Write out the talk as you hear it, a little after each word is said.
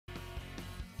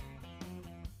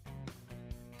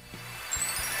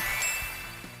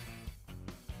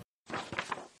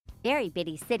Berry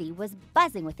Bitty City was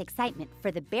buzzing with excitement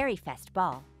for the Berryfest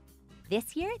Ball.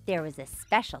 This year, there was a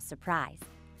special surprise.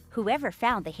 Whoever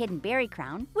found the hidden berry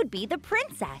crown would be the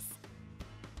princess.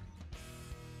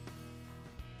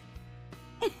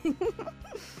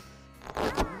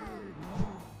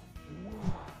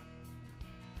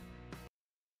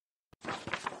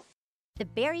 The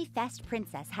Berryfest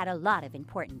princess had a lot of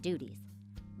important duties,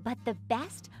 but the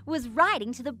best was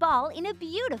riding to the ball in a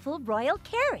beautiful royal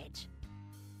carriage.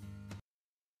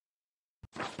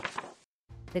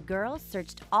 The girls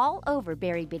searched all over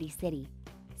Berry Bitty City.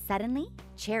 Suddenly,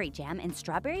 Cherry Jam and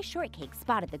Strawberry Shortcake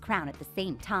spotted the crown at the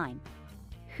same time.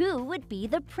 Who would be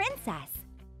the princess?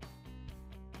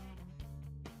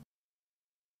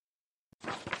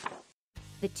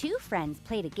 The two friends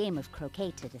played a game of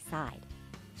croquet to decide.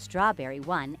 Strawberry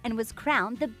won and was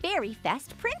crowned the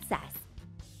Berryfest princess.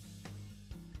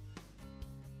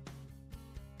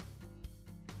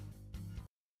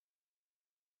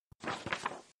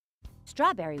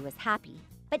 Strawberry was happy,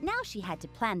 but now she had to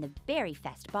plan the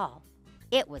Berryfest Ball.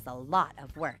 It was a lot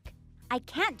of work. "I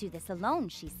can't do this alone,"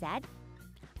 she said.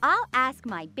 "I'll ask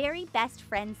my berry best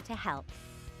friends to help."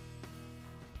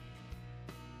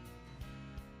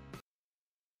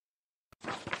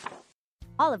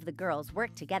 All of the girls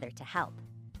worked together to help.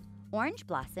 Orange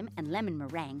Blossom and Lemon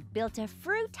Meringue built a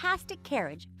fruitastic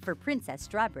carriage for Princess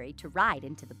Strawberry to ride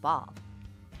into the ball.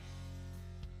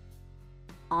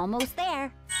 Almost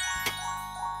there.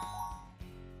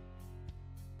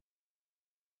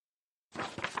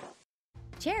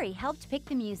 Cherry helped pick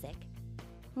the music.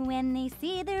 "When they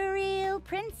see the real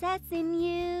princess in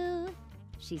you,"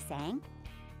 she sang,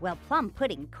 while Plum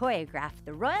Pudding choreographed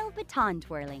the royal baton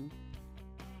twirling.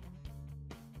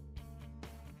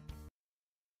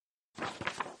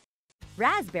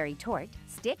 Raspberry Torte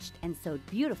stitched and sewed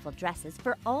beautiful dresses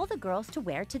for all the girls to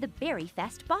wear to the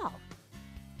Berryfest Ball.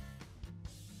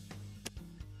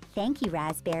 "Thank you,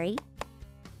 Raspberry."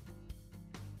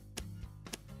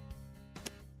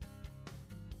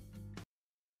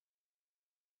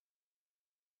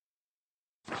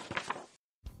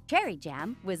 Cherry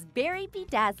Jam was very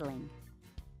bedazzling.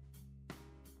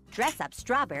 Dress up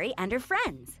Strawberry and her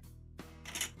friends.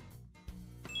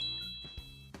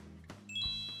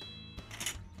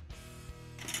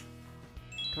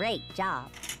 Great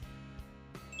job.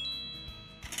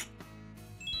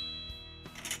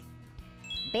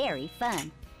 Very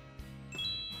fun.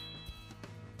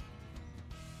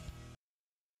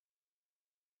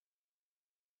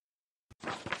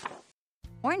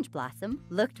 Orange Blossom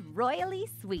looked royally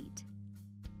sweet.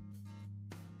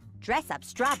 Dress up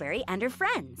Strawberry and her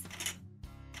friends.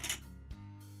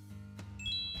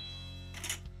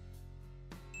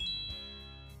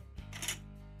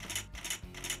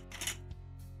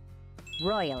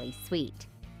 Royally sweet.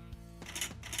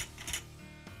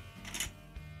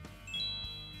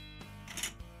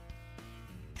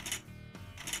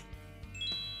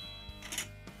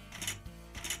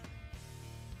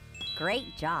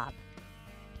 Great job.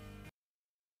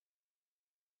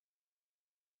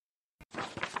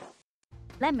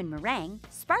 Lemon Meringue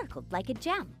sparkled like a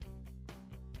gem.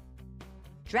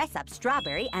 Dress up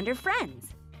Strawberry and her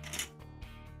friends.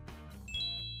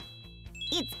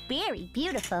 It's very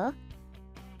beautiful.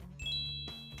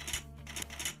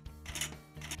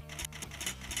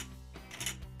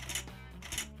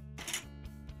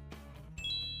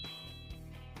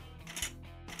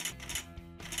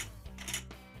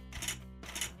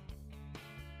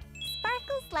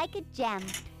 Sparkles like a gem.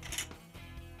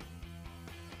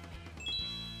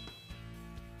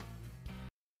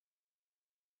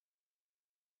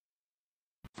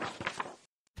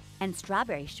 And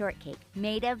Strawberry Shortcake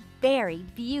made a very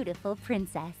beautiful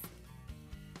princess.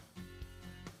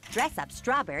 Dress up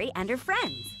Strawberry and her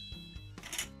friends.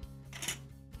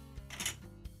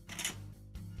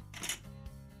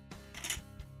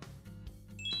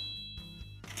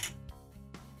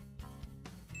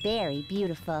 Very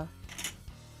beautiful.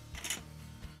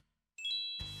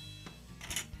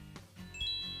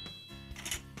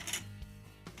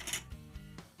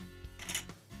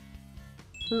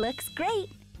 Looks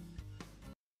great.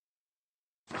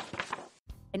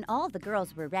 When all the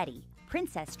girls were ready,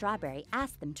 Princess Strawberry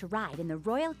asked them to ride in the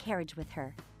royal carriage with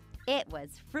her. It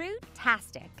was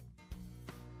fruitastic.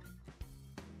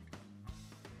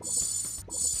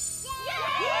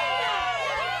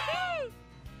 Yay!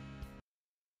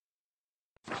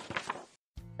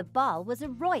 The ball was a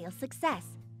royal success.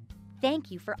 "Thank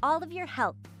you for all of your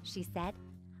help," she said.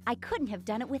 "I couldn't have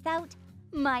done it without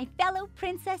my fellow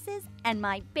princesses and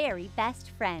my very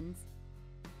best friends."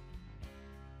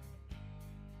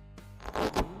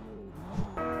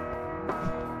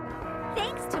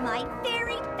 Thanks to my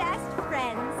very best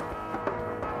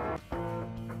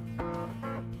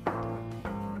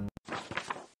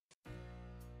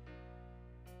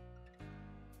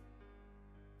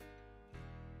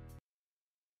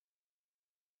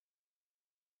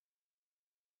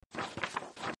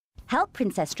Help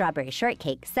Princess Strawberry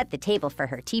Shortcake set the table for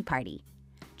her tea party.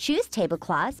 Choose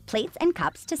tablecloths, plates, and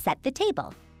cups to set the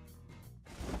table.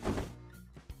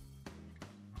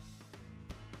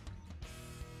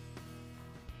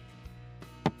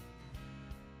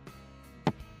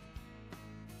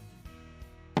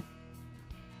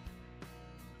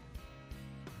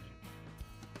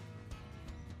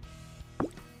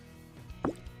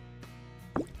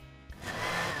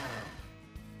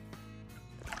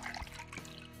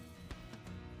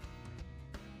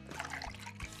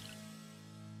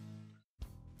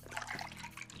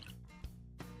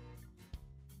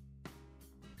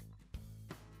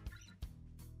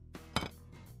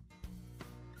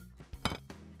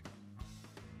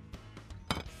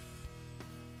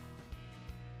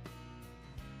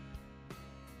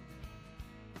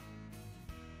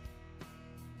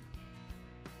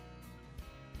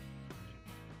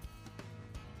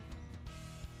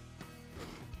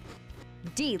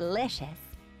 Delicious.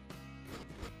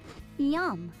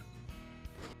 Yum.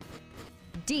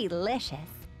 Delicious.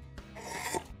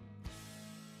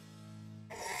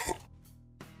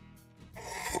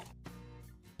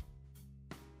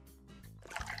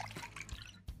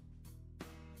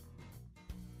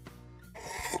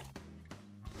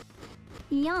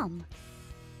 Yum.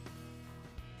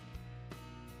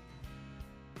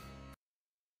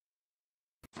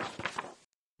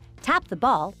 Tap the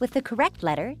ball with the correct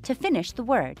letter to finish the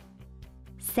word.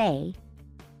 Say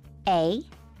A,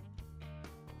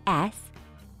 S,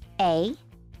 A,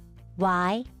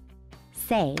 Y,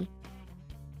 say.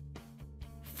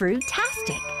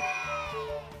 Fruitastic.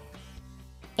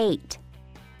 8.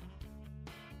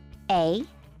 A,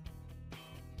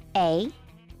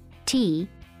 T,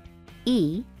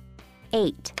 E,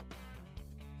 8.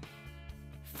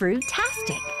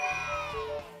 Fruitastic.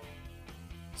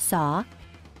 Saw.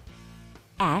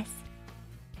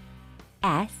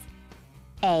 S,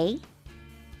 A,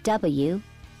 W,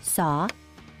 saw.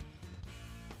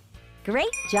 Great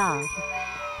job!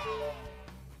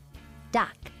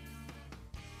 Duck.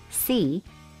 C,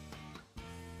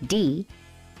 D,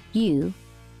 U,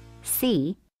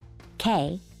 C,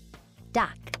 K,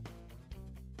 duck.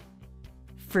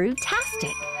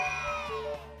 Fruitastic.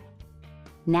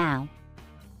 Now.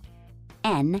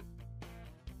 N,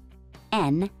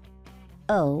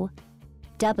 O,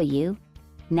 W,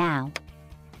 now.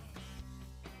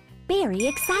 Very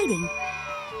exciting!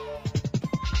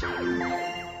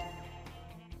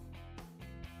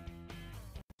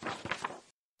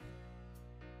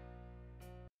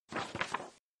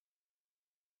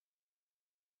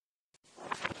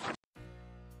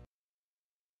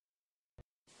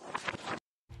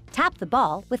 Tap the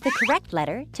ball with the correct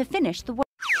letter to finish the word.